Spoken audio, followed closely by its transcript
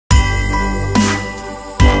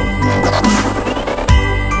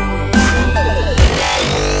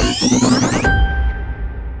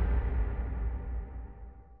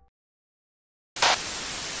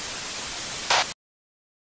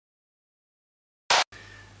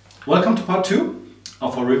Welcome to part 2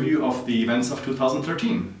 of our review of the events of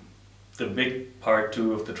 2013. The big part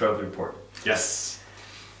 2 of the travel report. Yes.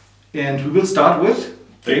 And we will start with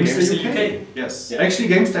Games Day Day UK. Yes. Yeah. Actually,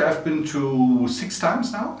 Games Day I've been to 6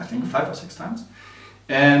 times now, I think 5 or 6 times.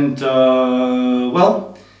 And,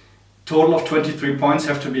 well, total of 23 points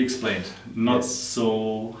have to be explained. Not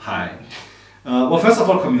so high. Well, first of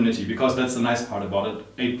all, community, because that's the nice part about it.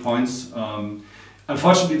 8 points.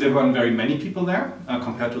 Unfortunately, there weren't very many people there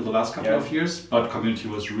compared to the last couple of years, but community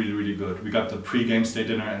was really, really good. We got the pre-Games Day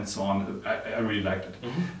dinner and so on. I really liked it.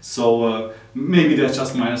 So maybe there's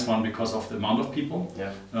just -1 because of the amount of people.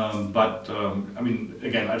 Yeah. I mean,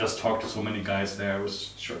 again, I just talked to so many guys there. It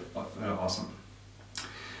was awesome.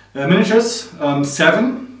 Miniatures,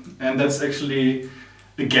 7, and that's actually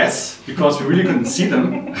a guess because we really couldn't see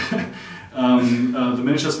them. The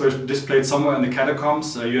miniatures were displayed somewhere in the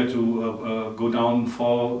catacombs. You had to go down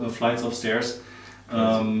 4 flights of stairs.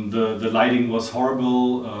 The lighting was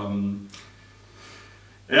horrible.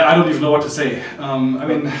 I don't even know what to say. I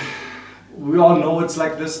mean, we all know it's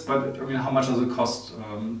like this, but I mean, how much does it cost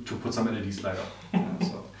to put some LEDs light up?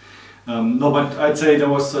 No, but I'd say there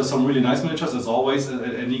was some really nice miniatures, as always,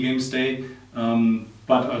 at any Games Day.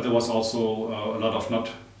 But there was also a lot of not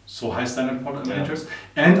so high standard miniatures.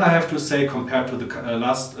 And I have to say, compared to the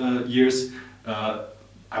last years,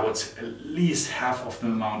 I would say at least half of the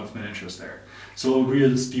amount of miniatures there. So a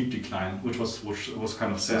real steep decline, which was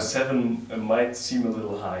kind of sad. So 7 might seem a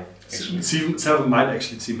little high. 7 might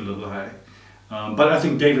actually seem a little high. But I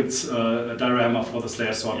think David's diorama for the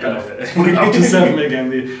Slayer sword kind of put it up to 7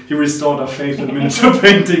 again. He restored our faith in miniature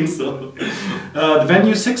painting. So the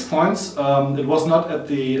venue, 6 points. It was not at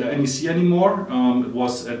the NEC anymore. It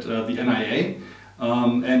was at the NIA.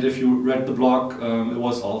 And if you read the blog, it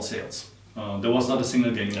was all sales. There was not a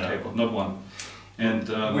single gaming table, not one. And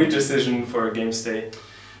weird decision for a Games Day.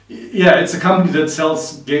 Yeah, it's a company that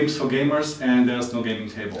sells games for gamers, and there's no gaming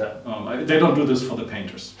table. They don't do this for the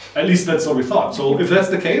painters. At least that's what we thought. So if that's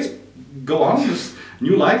the case, go on, just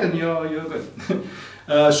new light and you're good.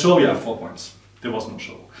 Show, 4 points. There was no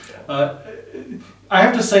show. I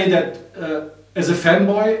have to say that as a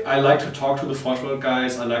fanboy, I like to talk to the Forge World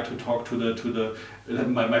guys. I like to talk to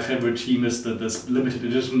my favorite team is this limited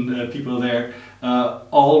edition people there.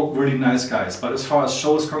 All really nice guys. But as far as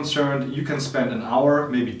show is concerned, you can spend an hour,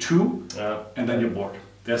 maybe 2, and then you're bored.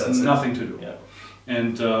 There's nothing to do.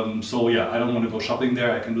 And so I don't want to go shopping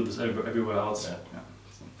there. I can do this everywhere else.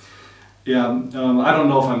 I don't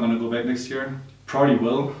know if I'm going to go back next year. Probably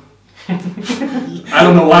will. I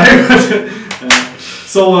don't know why.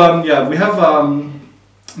 We have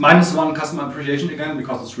 -1 customer appreciation again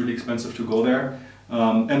because it's really expensive to go there,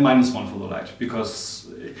 and -1 for the light because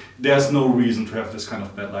there's no reason to have this kind of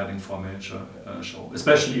bad lighting for a miniature show,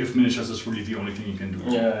 especially if miniatures is really the only thing you can do.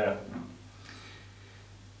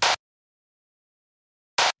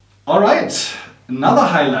 All right, another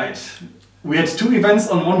highlight. We had 2 events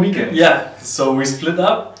on one weekend. Yeah, so we split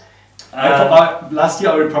up. Last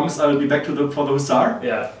year I promised I will be back for the Hussar.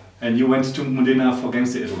 Yeah. And you went to Modena for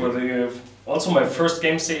Games Day Italy. Also my first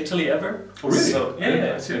Games Day Italy ever. Oh really? So,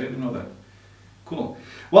 I see, I didn't know that. Cool.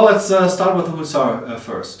 Well, let's start with the Hussar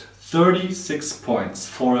first. 36 points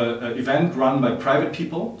for an event run by private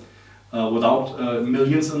people without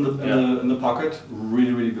millions in the pocket.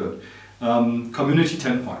 Really, really good. Community,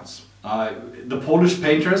 10 points. The Polish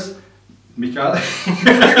painters, Michael,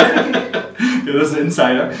 this is an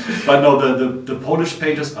insider, but no, the Polish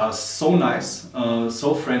painters are so nice,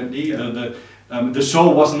 so friendly. The show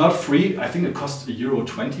was not free. I think it cost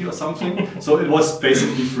 €1.20 or something, so it was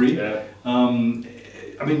basically free.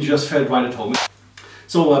 I mean, you just felt right at home.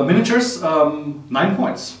 So miniatures, 9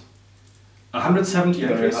 points, 170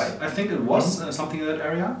 entries. I think it was something in that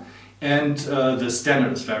area, and the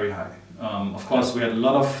standard is very high. Of course, we had a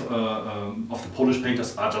lot of the Polish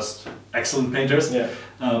painters are just excellent painters.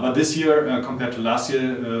 But this year, compared to last year,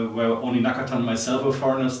 where only Nakata and myself were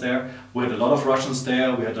foreigners there, we had a lot of Russians there.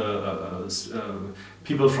 We had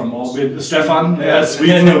people from all. We had Stefan,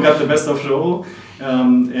 Sweden, who got the best of show.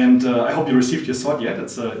 I hope you received your sword yet.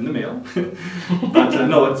 It's in the mail. But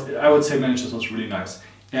no, I would say miniatures was really nice.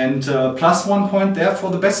 And +1 point there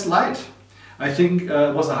for the best light. I think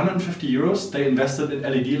it was 150 euros. They invested in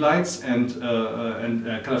LED lights and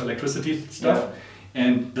kind of electricity stuff,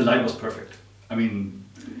 and the light was perfect. I mean,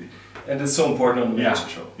 and it's so important on the miniature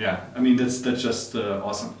show. Yeah, I mean that's just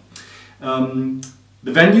awesome.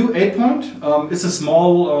 The venue, 8 point. It's a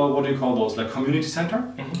small what do you call those? Like community center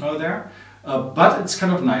there. But it's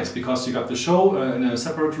kind of nice because you got the show in a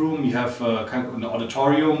separate room. You have kind of an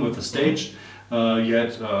auditorium with a stage. You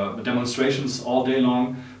had demonstrations all day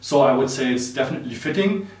long. So I would say it's definitely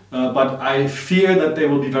fitting. but I fear that they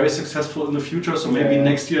will be very successful in the future. So maybe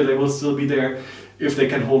next year they will still be there. If they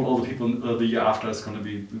can hold all the people the year after, it's going to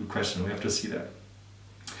be a question. We have to see that.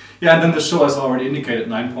 Yeah, and then the show, as already indicated,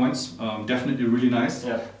 9 points. Definitely really nice.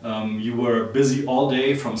 Yeah. You were busy all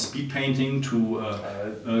day, from speed painting to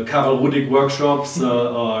Karel Rudig workshops,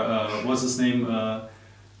 or what's his name?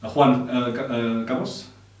 Juan Gabos?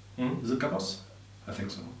 Is it Gabos? I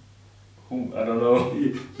think so. Who? I don't know.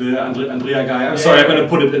 The Andrea guy. I'm sorry, I'm going to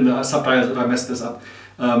put it in the subtitles if I mess this up.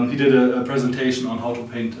 He did a presentation on how to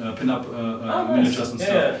paint pin-up miniatures and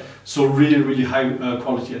stuff. Yeah. So really high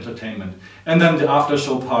quality entertainment. And then the after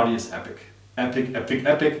show party is epic.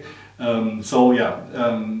 Epic. So yeah,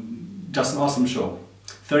 just an awesome show.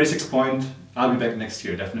 36 point. I'll be back next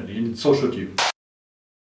year, definitely. And so should you.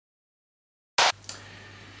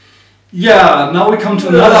 Yeah, now we come to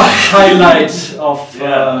another highlight of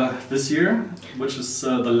this year, which is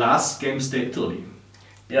the last Games Day Italy.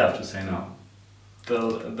 Yeah. I have to say now.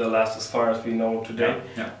 The last, as far as we know today.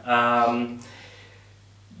 Yeah.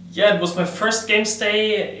 It was my first Games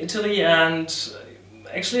Day Italy, and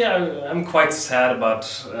actually I'm quite sad about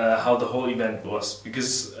how the whole event was,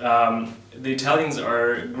 because the Italians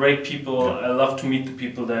are great people. I love to meet the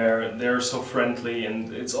people there. They're so friendly,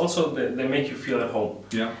 and it's also they make you feel at home.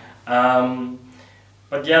 Yeah.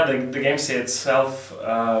 But yeah, the Games Day itself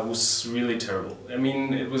was really terrible. I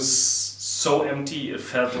mean, it was so empty. It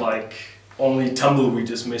felt like only Tumbleweed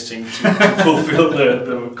is missing to fulfill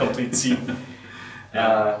the complete scene.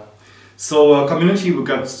 So community, we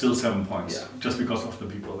got still 7 points, just because of the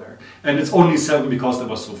people there. And it's only 7 because there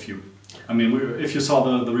was so few. I mean, if you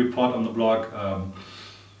saw the report on the blog,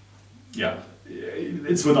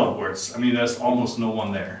 it's without words. I mean, there's almost no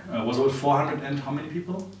one there. Was it 400 and how many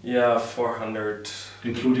people? Yeah, 400.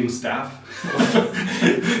 Including staff?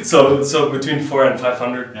 so between 400 and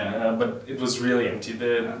 500, but it was really empty.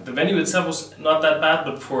 The venue itself was not that bad,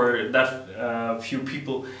 but for that few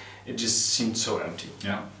people, it just seemed so empty.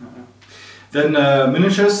 Yeah. Then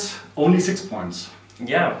miniatures, only 6 points.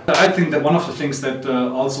 Yeah. I think that one of the things that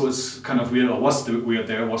also is kind of weird, or was weird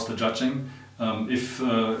there, was the judging. If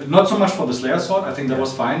not so much for the Slayer sword, I think that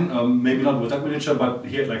was fine. Maybe not with that miniature, but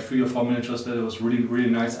he had like 3 or 4 miniatures that was really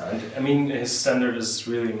nice. I mean, his standard is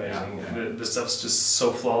really amazing. Yeah. The stuff's just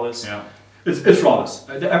so flawless. Yeah, it's flawless.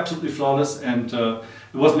 They're absolutely flawless, and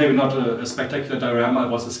it was maybe not a spectacular diorama.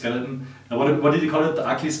 It was a skeleton. What did you call it? The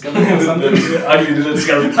ugly skeleton or something? The ugly little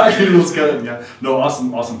skeleton. Ugly little skeleton. Yeah. No,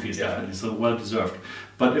 awesome piece, definitely. So well deserved.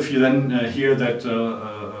 But if you then hear that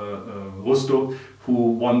Rusto,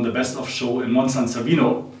 who won the best of show in Monte and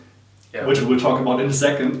Savino, which we'll talk about in a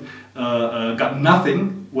second, got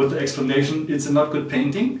nothing with the explanation, it's a not good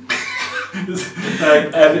painting.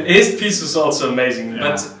 And his piece was also amazing,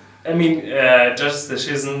 but I mean, judges'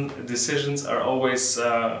 decisions are always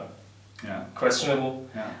questionable.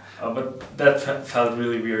 Yeah. But that felt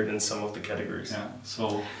really weird in some of the categories. Yeah.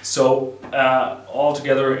 So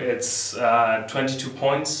altogether, it's 22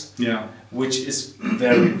 points. Yeah. Which is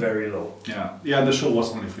very low. Yeah. Yeah. The show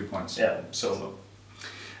was only 3 points. Yeah. So.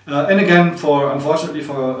 And again, unfortunately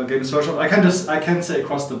for Games Workshop, I can say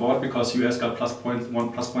across the board, because US got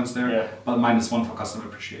 +1 points there, but -1 for customer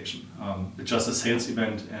appreciation. It's just a sales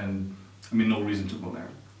event, and I mean, no reason to go there.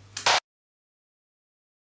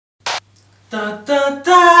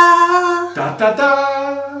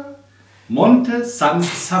 Monte San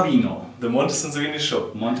Savino. The Monte San Savino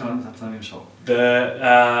show. Monte San Savino show.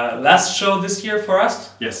 The last show this year for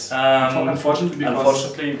us. Yes. Unfortunately,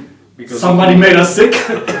 because somebody made us sick.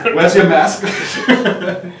 Where's your mask?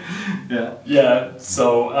 Yeah.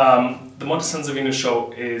 So the Monte San Savino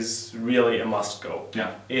show is really a must go.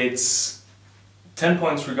 Yeah. It's 10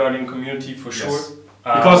 points regarding community for sure.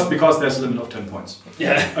 Because there's a limit of 10 points.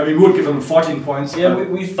 Yeah. I mean, we would give them 14 points. Yeah,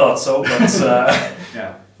 we thought so, but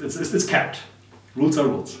yeah, it's capped. Rules are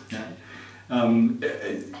rules. Yeah.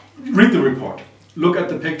 Read the report. Look at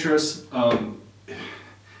the pictures.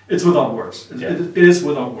 It's without words. It is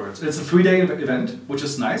without words. It's a 3-day event, which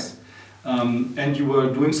is nice. And you were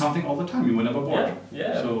doing something all the time. You were never bored.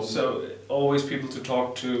 Yeah. So always people to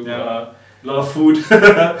talk to. A lot of food,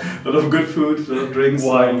 a lot of good food, a lot of drinks.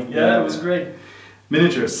 Wine. Yeah, it was great.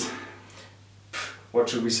 Miniatures. What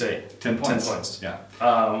should we say? 10 points. 10 points. Yeah.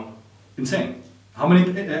 Insane. How many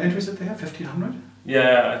entries did they have? 1,500?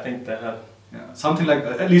 Yeah, I think they had. Yeah, something like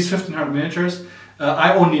at least 1,500 miniatures.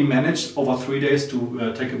 I only managed over 3 days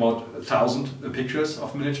to take about 1,000 pictures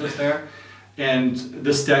of miniatures there, and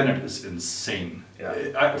the standard is insane.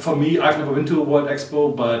 Yeah. For me, I've never been to a World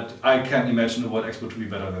Expo, but I can't imagine a World Expo to be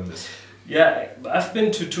better than this. Yeah, I've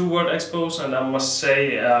been to 2 World Expos, and I must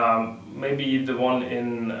say maybe the one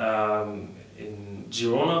in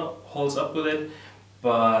Girona holds up with it,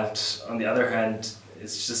 but on the other hand,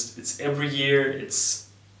 it's every year, it's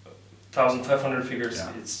 1,500 figures, Yeah.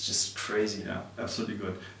 it's just crazy. Yeah, absolutely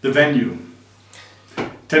good. The venue.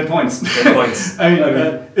 10 points. 10 points. I mean,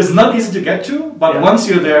 it's not easy to get to, but Yeah. once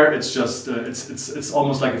you're there, it's just it's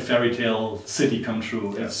almost like a fairy tale city come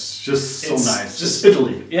true. Yeah. It's just so It's nice. just- It's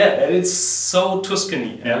Italy. Yeah, and it's so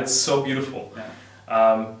Tuscany, and Yeah. it's so beautiful.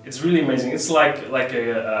 Yeah. It's really amazing. It's like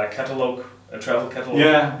a catalog, a travel catalog.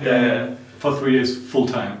 Yeah. For 3 days full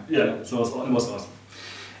time. Yeah. So it was awesome.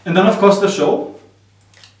 And then of course the show.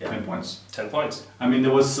 Yeah. 10 points. 10 points. I mean,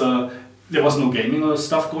 there was no gaming or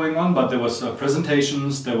stuff going on, but there was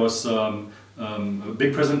presentations. There was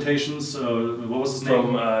big presentations. What was his name?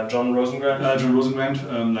 From John Rosengrant. John Rosengrant,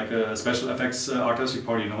 like a special effects artist. You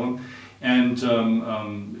probably know him. And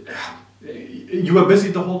you were busy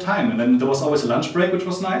the whole time. And then there was always a lunch break, which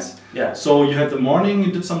was nice. Yeah. So you had the morning,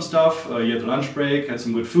 you did some stuff. You had the lunch break, had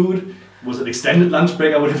some good food. It was an extended lunch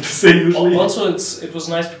break, I would have to say usually. Also, it was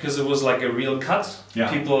nice because it was like a real cut.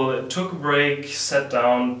 Yeah. People took a break, sat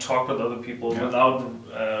down, talked with other people Yeah. without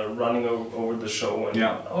running over the show and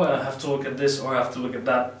Yeah. oh, I have to look at this or I have to look at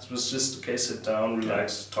that. It was just okay, sit down,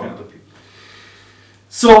 relax, talk Yeah. with the people.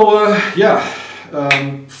 So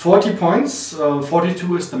 40 points.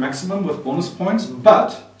 42 is the maximum with bonus points,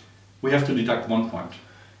 but we have to deduct 1 point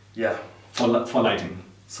Yeah. for lighting.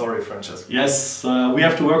 Sorry, Francesco. Yes, we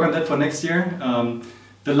have to work on that for next year.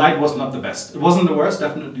 The light was not the best. It wasn't the worst,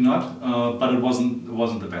 definitely not, but it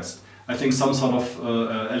wasn't the best. I think some sort of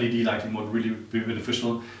LED lighting would really be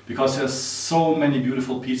beneficial because there's so many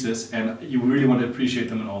beautiful pieces and you really want to appreciate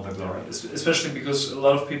them in all their glory. Especially because a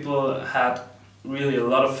lot of people had really a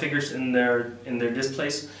lot of figures in their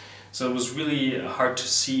displays, so it was really hard to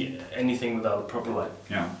see anything without a proper light.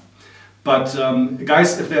 Yeah. But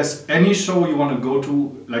guys, if there's any show you want to go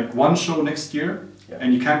to, like one show next year, Yeah.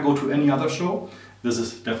 and you can't go to any other show, this is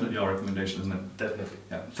definitely our recommendation, isn't it? Definitely.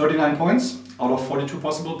 Yeah. 39 points out of 42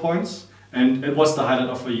 possible points, and it was the highlight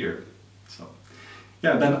of the year. So,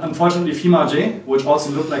 yeah. Then unfortunately, FIMA J, which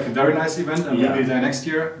also looked like a very nice event, and Yeah. we'll be there next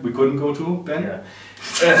year, we couldn't go to. Ben. Yeah.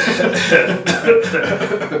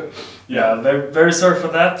 Yeah. Very, very sorry for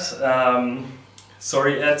that.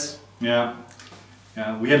 Sorry, Ed. Yeah.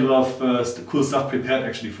 Yeah, we had a lot of cool stuff prepared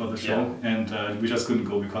actually for the show, Yeah. and we just couldn't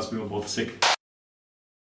go because we were both sick.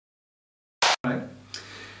 Right.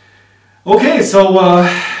 Okay, so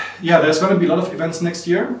yeah, there's going to be a lot of events next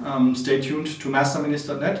year. Stay tuned to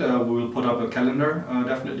masterminis.net. We will put up a calendar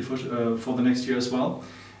definitely for the next year as well.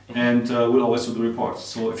 And we'll always do the reports.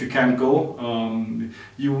 So if you can't go,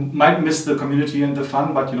 you might miss the community and the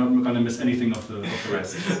fun, but you're not going to miss anything of the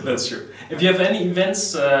rest. That's true. If you have any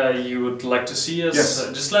events you would like to see us,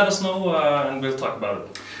 Yes. just let us know and we'll talk about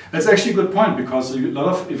it. That's actually a good point because a lot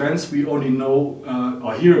of events we only know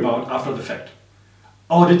or hear about after the fact.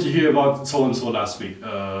 Oh, did you hear about so and so last week?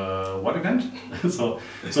 What event? so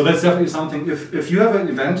that's definitely something. If you have an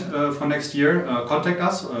event for next year, contact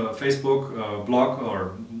us, Facebook, blog,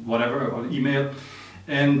 or whatever, or email,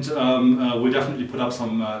 and we'll definitely put up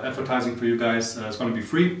some advertising for you guys. It's going to be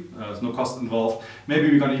free. There's no cost involved. Maybe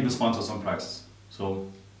we're going to even sponsor some prizes. So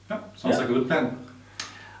yeah, sounds like a good plan.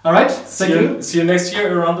 All right, thank you. See you next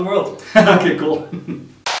year around the world. Okay, cool.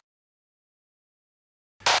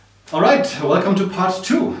 All right, welcome to part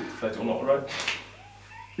 2. Vielleicht auch noch, alright?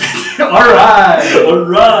 All right.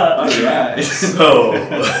 Alright! Alright.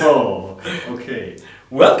 So, okay.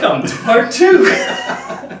 Welcome to part 2!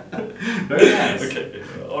 Very nice. Okay,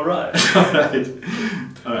 alright. Alright.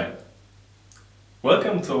 Alright.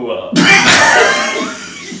 Welcome to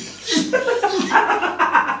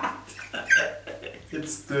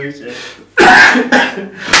Jetzt durch, ey.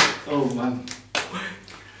 Oh Mann.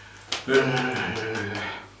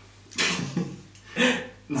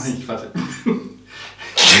 Nein, warte.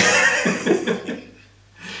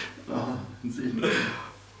 Oh, sehen.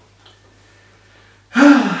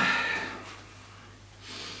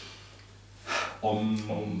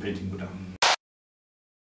 Om Painting Buddha.